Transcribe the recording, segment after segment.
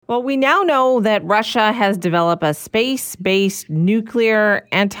Well, we now know that Russia has developed a space-based nuclear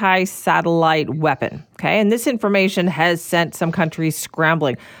anti-satellite weapon. Okay, and this information has sent some countries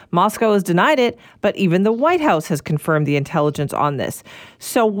scrambling. Moscow has denied it, but even the White House has confirmed the intelligence on this.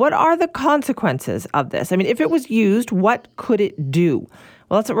 So what are the consequences of this? I mean, if it was used, what could it do?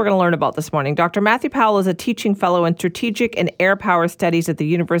 Well, that's what we're going to learn about this morning. Dr. Matthew Powell is a teaching fellow in strategic and air power studies at the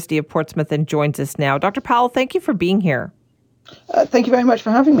University of Portsmouth and joins us now. Dr. Powell, thank you for being here. Thank you very much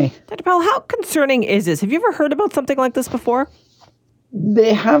for having me. Dr. Powell, how concerning is this? Have you ever heard about something like this before?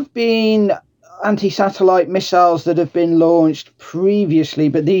 There have been anti-satellite missiles that have been launched previously,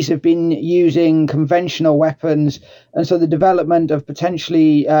 but these have been using conventional weapons. And so the development of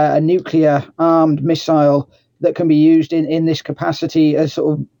potentially a nuclear-armed missile that can be used in this capacity has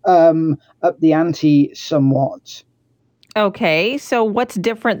sort of up the ante somewhat. Okay, so what's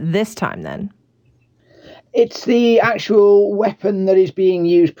different this time then? It's the actual weapon that is being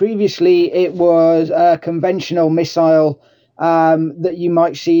used. Previously, it was a conventional missile that you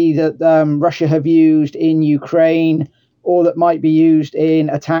might see that Russia have used in Ukraine, or that might be used in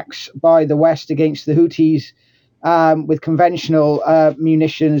attacks by the West against the Houthis with conventional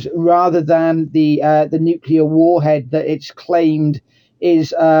munitions, rather than the nuclear warhead that it's claimed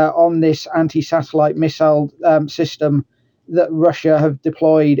is on this anti-satellite missile system that Russia have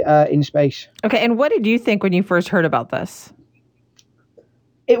deployed in space. Okay, and what did you think when you first heard about this?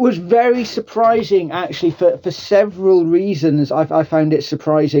 It was very surprising, actually, for several reasons. I found it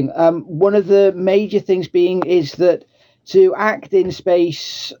surprising. One of the major things being is that to act in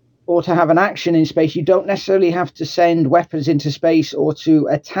space or to have an action in space, you don't necessarily have to send weapons into space or to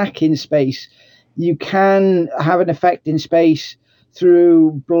attack in space. You can have an effect in space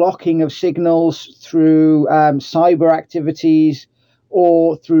through blocking of signals, through cyber activities,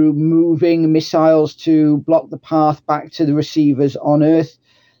 or through moving missiles to block the path back to the receivers on Earth.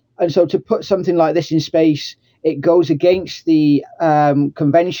 And so to put something like this in space, it goes against the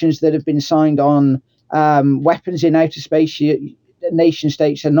conventions that have been signed on weapons in outer space. Nation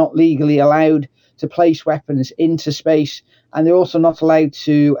states are not legally allowed to place weapons into space, and they're also not allowed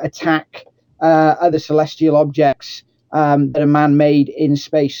to attack other celestial objects that are man-made in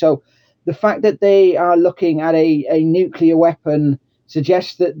space. So the fact that they are looking at a nuclear weapon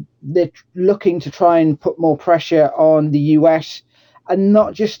suggests that they're looking to try and put more pressure on the US, and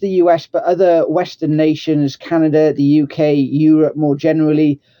not just the US, but other Western nations, Canada, the UK, Europe more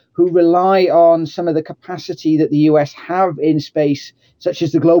generally, who rely on some of the capacity that the US have in space, such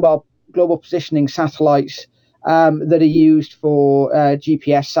as the global positioning satellites that are used for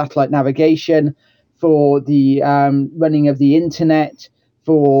GPS satellite navigation, for the running of the internet,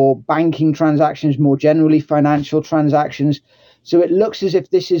 for banking transactions more generally, financial transactions. So it looks as if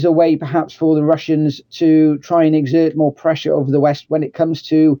this is a way perhaps for the Russians to try and exert more pressure over the West when it comes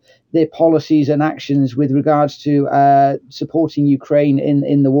to their policies and actions with regards to supporting Ukraine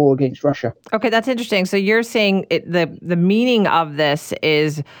in the war against Russia. Okay, that's interesting. So you're saying the meaning of this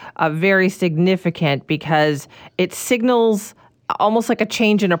is very significant because it signals almost like a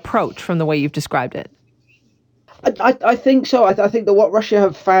change in approach from the way you've described it. I think so. I think that what Russia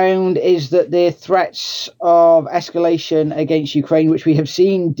have found is that their threats of escalation against Ukraine, which we have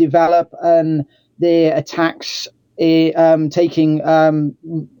seen develop, and their attacks taking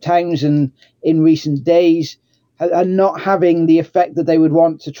towns in recent days, are not having the effect that they would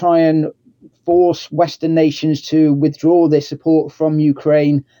want to try and force Western nations to withdraw their support from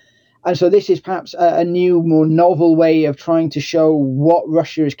Ukraine. And so this is perhaps a new, more novel way of trying to show what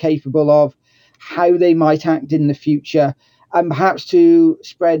Russia is capable of, how they might act in the future, and perhaps to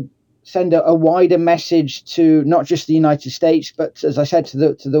send a wider message to not just the United States, but, as I said, to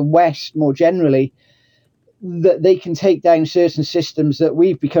the West more generally, that they can take down certain systems that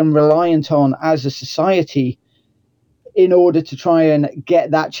we've become reliant on as a society in order to try and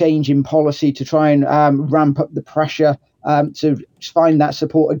get that change in policy, to try and ramp up the pressure to find that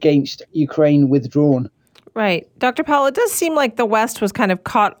support against Ukraine withdrawn. Right. Dr. Powell, it does seem like the West was kind of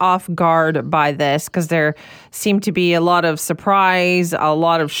caught off guard by this because there seemed to be a lot of surprise, a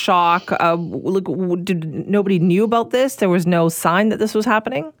lot of shock. Nobody knew about this? There was no sign that this was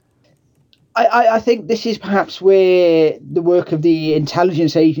happening? I think this is perhaps where the work of the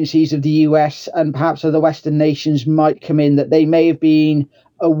intelligence agencies of the US and perhaps other Western nations might come in, that they may have been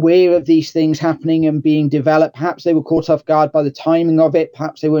aware of these things happening and being developed. Perhaps they were caught off guard by the timing of it.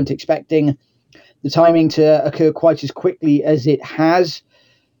 Perhaps they weren't expecting the timing to occur quite as quickly as it has.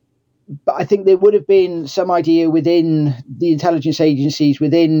 But I think there would have been some idea within the intelligence agencies,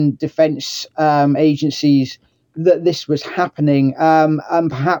 within defense agencies, that this was happening. And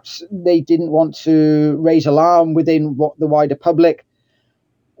perhaps they didn't want to raise alarm within the wider public,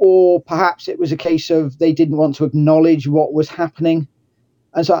 or perhaps it was a case of they didn't want to acknowledge what was happening.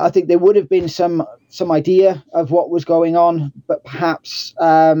 And so I think there would have been some idea of what was going on, but perhaps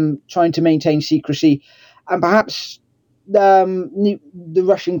trying to maintain secrecy, and perhaps the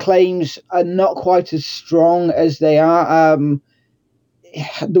Russian claims are not quite as strong as they are.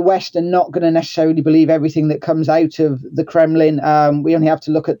 The West are not going to necessarily believe everything that comes out of the Kremlin. We only have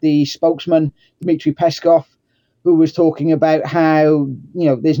to look at the spokesman, Dmitry Peskov, who was talking about how,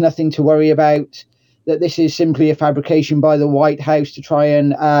 there's nothing to worry about, that this is simply a fabrication by the White House to try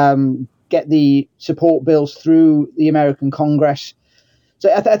and get the support bills through the American Congress.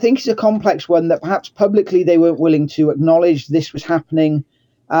 So I think it's a complex one that perhaps publicly they weren't willing to acknowledge this was happening,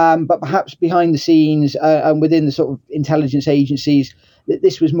 but perhaps behind the scenes and within the sort of intelligence agencies, that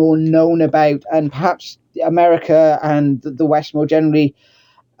this was more known about, and perhaps America and the West more generally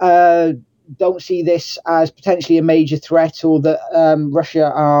don't see this as potentially a major threat, or that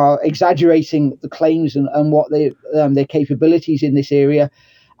Russia are exaggerating the claims and what their capabilities in this area,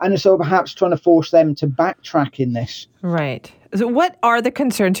 and so perhaps trying to force them to backtrack in this. Right. So what are the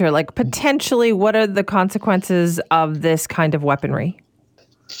concerns here? Like, potentially, what are the consequences of this kind of weaponry?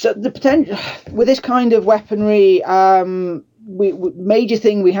 So the potential with this kind of weaponry, major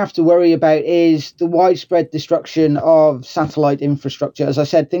thing we have to worry about is the widespread destruction of satellite infrastructure. As I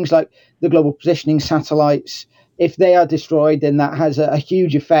said, things like the global positioning satellites, if they are destroyed, then that has a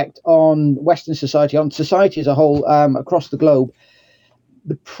huge effect on Western society, on society as a whole, across the globe.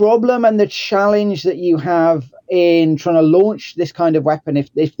 The problem and the challenge that you have in trying to launch this kind of weapon,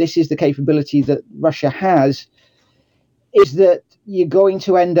 if this is the capability that Russia has, is that you're going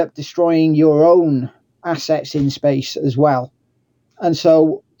to end up destroying your own assets in space as well. And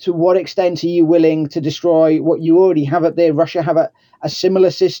so to what extent are you willing to destroy what you already have up there? Russia have a similar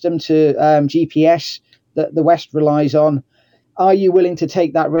system to GPS that the West relies on. Are you willing to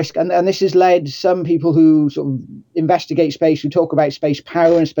take that risk? And this has led some people who sort of investigate space, who talk about space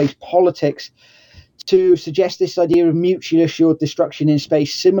power and space politics, to suggest this idea of mutually assured destruction in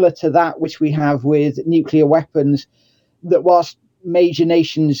space, similar to that which we have with nuclear weapons, that whilst major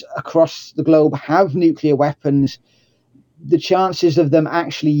nations across the globe have nuclear weapons, the chances of them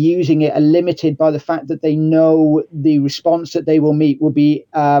actually using it are limited by the fact that they know the response that they will meet will be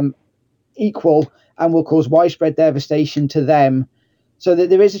equal and will cause widespread devastation to them. So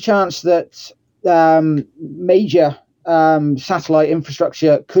that there is a chance that major satellite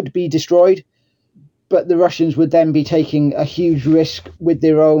infrastructure could be destroyed, but the Russians would then be taking a huge risk with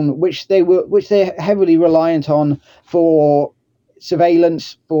their own, which they're heavily reliant on for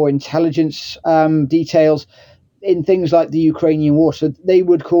surveillance, for intelligence details in things like the Ukrainian war. So they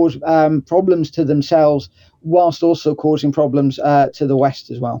would cause problems to themselves, whilst also causing problems to the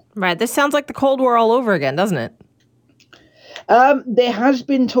West as well. Right. This sounds like the Cold War all over again, doesn't it? There has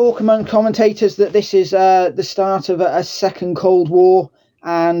been talk among commentators that this is the start of a second Cold War,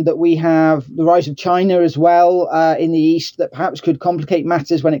 and that we have the rise of China as well in the East, that perhaps could complicate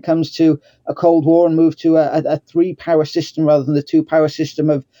matters when it comes to a Cold War and move to a three-power system rather than the two-power system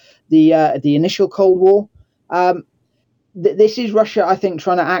of the initial Cold War. This is Russia, I think,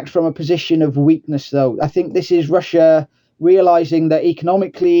 trying to act from a position of weakness, though. I think this is Russia realizing that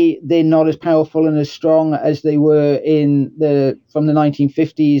economically they're not as powerful and as strong as they were from the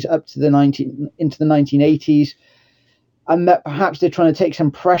 1950s up to into the 1980s, and that perhaps they're trying to take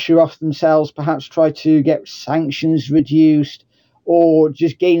some pressure off themselves, perhaps try to get sanctions reduced, or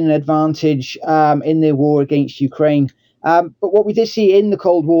just gain an advantage in their war against Ukraine. But what we did see in the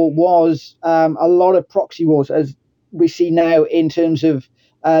Cold War was a lot of proxy wars, as we see now in terms of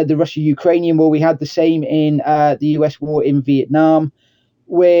the Russia-Ukrainian war. We had the same in the US war in Vietnam,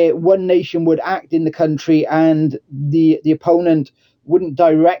 where one nation would act in the country and the opponent wouldn't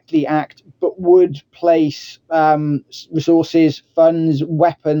directly act, but would place resources, funds,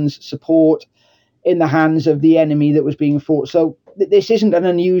 weapons, support in the hands of the enemy that was being fought. So this isn't an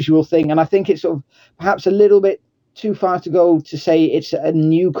unusual thing. And I think it's sort of perhaps a little bit too far to go to say it's a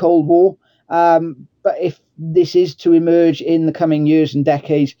new Cold War. But if this is to emerge in the coming years and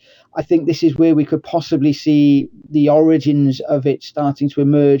decades, I think this is where we could possibly see the origins of it starting to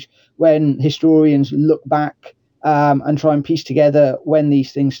emerge, when historians look back and try and piece together when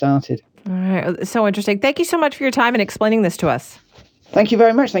these things started. All right. So interesting. Thank you so much for your time and explaining this to us. Thank you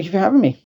very much. Thank you for having me.